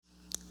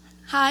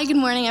Hi, good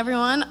morning,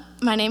 everyone.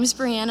 My name is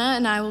Brianna,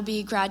 and I will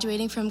be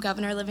graduating from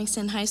Governor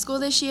Livingston High School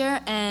this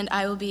year, and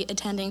I will be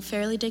attending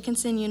Fairleigh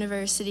Dickinson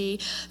University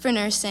for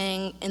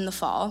nursing in the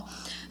fall.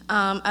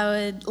 I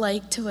would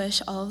like to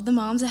wish all of the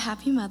moms a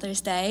happy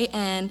Mother's Day,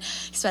 and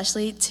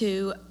especially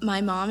to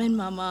my mom and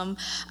my mom.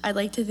 I'd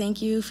like to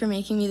thank you for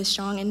making me the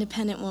strong,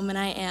 independent woman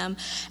I am,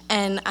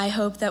 and I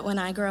hope that when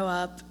I grow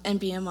up and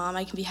be a mom,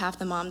 I can be half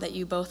the mom that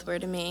you both were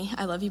to me.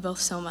 I love you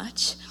both so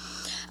much.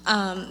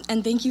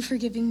 And thank you for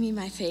giving me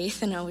my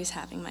faith and always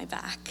having my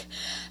back.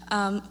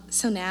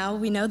 So now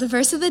we know the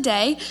verse of the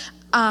day.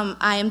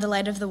 I am the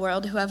light of the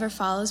world. Whoever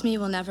follows me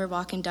will never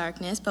walk in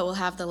darkness, but will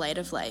have the light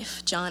of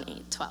life. John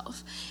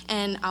 8:12.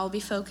 And I'll be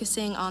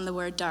focusing on the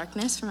word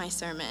darkness for my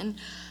sermon.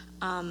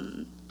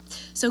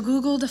 So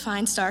Google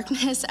defines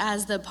darkness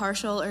as the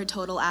partial or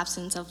total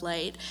absence of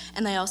light,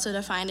 and they also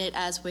define it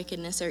as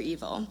wickedness or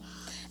evil.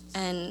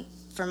 And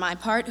for my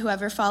part,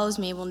 whoever follows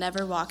me will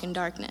never walk in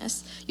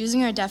darkness.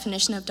 Using our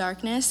definition of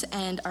darkness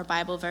and our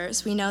Bible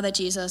verse, we know that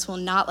Jesus will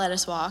not let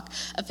us walk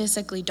a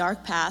physically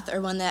dark path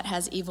or one that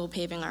has evil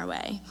paving our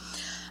way.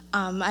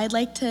 I'd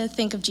like to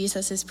think of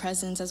Jesus'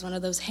 presence as one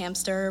of those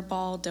hamster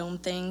ball dome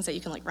things that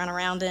you can run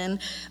around in.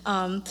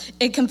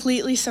 It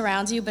completely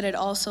surrounds you, but it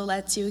also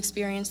lets you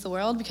experience the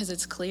world because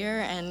it's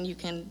clear and you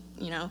can,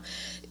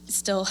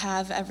 still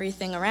have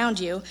everything around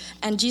you.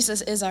 And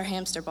Jesus is our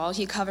hamster ball.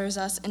 He covers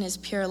us in his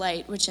pure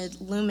light, which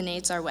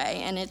illuminates our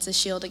way, and it's a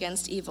shield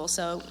against evil,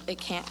 so it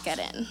can't get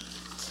in.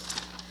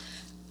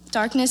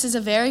 Darkness is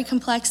a very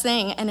complex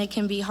thing, and it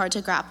can be hard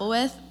to grapple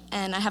with,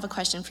 and I have a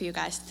question for you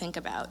guys to think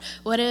about.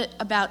 What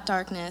about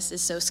darkness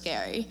is so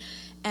scary?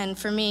 And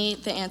for me,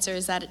 the answer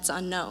is that it's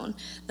unknown.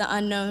 The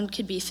unknown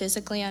could be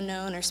physically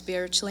unknown or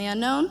spiritually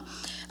unknown.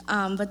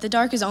 But the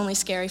dark is only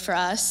scary for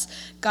us.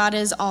 God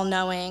is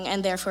all-knowing,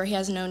 and therefore he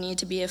has no need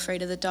to be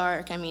afraid of the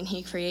dark.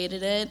 He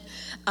created it.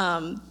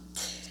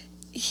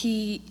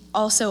 He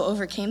also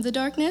overcame the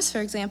darkness. For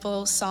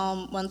example,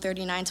 Psalm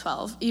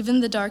 139:12.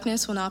 Even the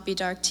darkness will not be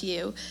dark to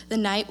you. The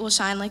night will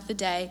shine like the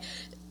day,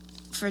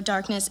 for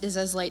darkness is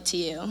as light to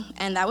you.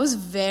 And that was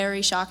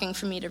very shocking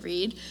for me to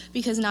read,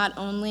 because not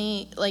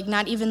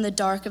even the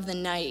dark of the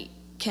night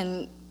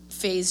can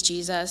phase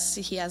Jesus.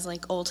 He has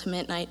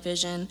ultimate night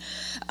vision.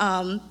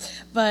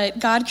 But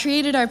God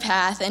created our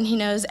path, and he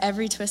knows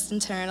every twist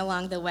and turn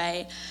along the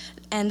way.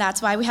 And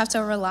that's why we have to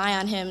rely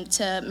on him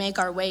to make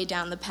our way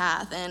down the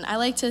path. And I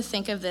like to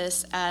think of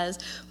this as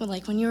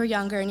when you were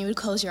younger and you would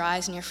close your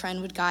eyes and your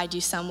friend would guide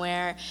you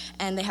somewhere,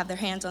 and they have their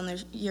hands on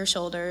your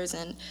shoulders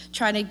and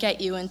try to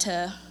get you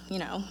into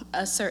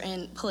a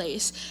certain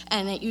place,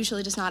 and it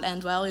usually does not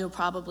end well. You'll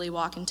probably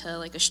walk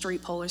into a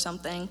street pole or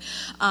something.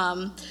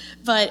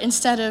 But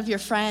instead of your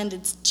friend,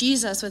 it's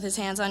Jesus with his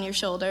hands on your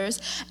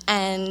shoulders,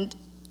 and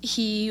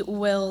he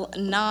will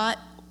not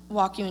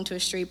walk you into a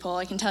street pole,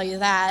 I can tell you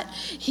that.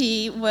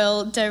 He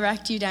will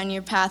direct you down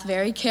your path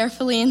very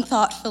carefully and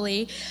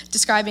thoughtfully,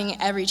 describing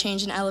every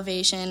change in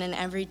elevation and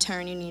every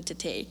turn you need to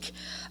take.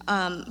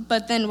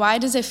 But then why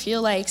does it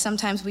feel like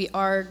sometimes we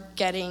are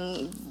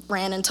getting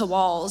ran into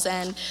walls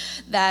and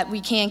that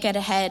we can't get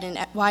ahead, and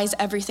why is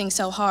everything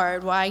so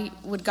hard? Why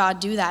would God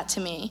do that to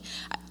me?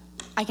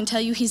 I can tell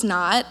you he's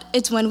not.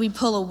 It's when we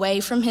pull away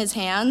from his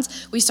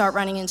hands, we start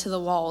running into the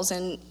walls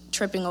and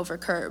tripping over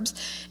curbs.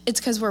 It's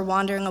because we're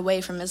wandering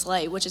away from his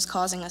light, which is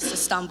causing us to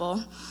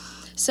stumble.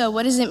 So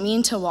what does it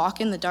mean to walk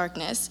in the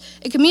darkness?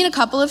 It could mean a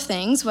couple of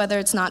things, whether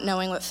it's not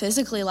knowing what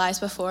physically lies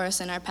before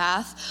us in our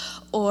path,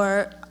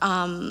 or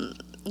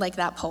like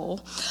that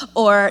pole,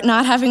 or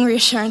not having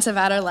reassurance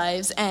about our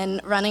lives and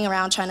running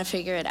around trying to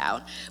figure it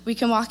out. We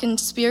can walk in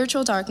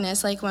spiritual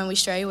darkness like when we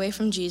stray away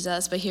from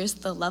Jesus, but here's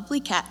the lovely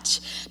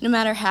catch. No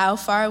matter how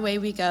far away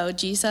we go,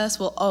 Jesus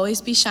will always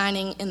be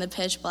shining in the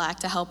pitch black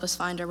to help us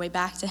find our way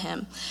back to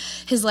him.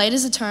 His light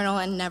is eternal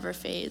and never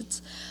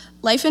fades.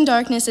 Life in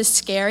darkness is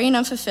scary and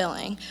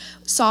unfulfilling.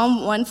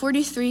 Psalm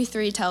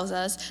 143:3 tells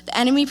us, "The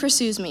enemy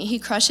pursues me. He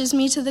crushes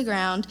me to the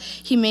ground.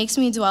 He makes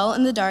me dwell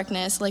in the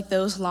darkness like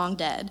those long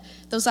dead."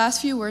 Those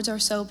last few words are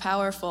so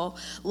powerful.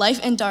 Life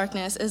in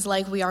darkness is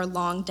like we are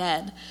long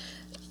dead.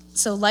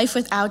 So life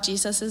without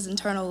Jesus'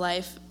 eternal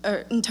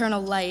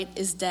light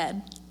is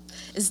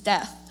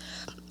death.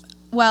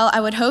 Well,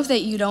 I would hope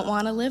that you don't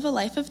want to live a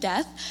life of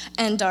death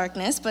and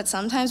darkness, but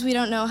sometimes we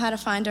don't know how to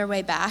find our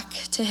way back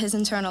to his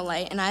eternal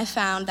light, and I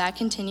found that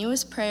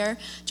continuous prayer,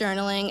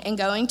 journaling, and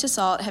going to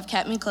SALT have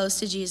kept me close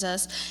to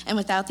Jesus, and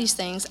without these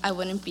things, I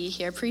wouldn't be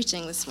here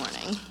preaching this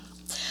morning.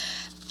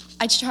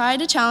 I try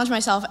to challenge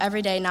myself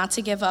every day not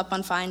to give up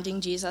on finding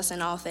Jesus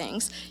in all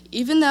things.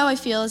 Even though I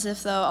feel as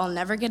if though I'll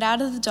never get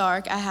out of the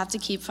dark, I have to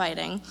keep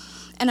fighting.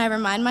 And I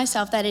remind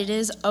myself that it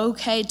is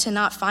okay to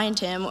not find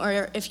him,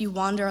 or if you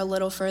wander a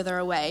little further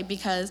away,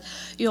 because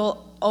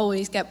you'll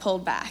always get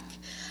pulled back.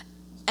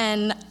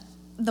 And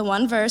The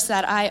one verse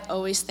that I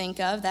always think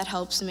of that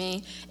helps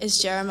me is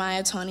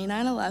Jeremiah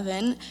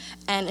 29:11,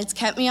 and it's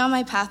kept me on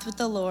my path with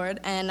the Lord,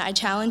 and I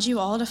challenge you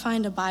all to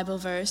find a Bible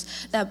verse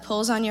that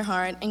pulls on your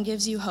heart and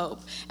gives you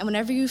hope. And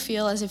whenever you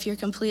feel as if you're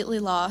completely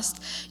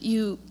lost,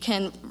 you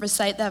can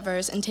recite that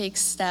verse and take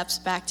steps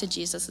back to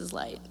Jesus'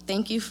 light.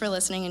 Thank you for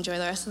listening. Enjoy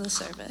the rest of the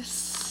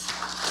service.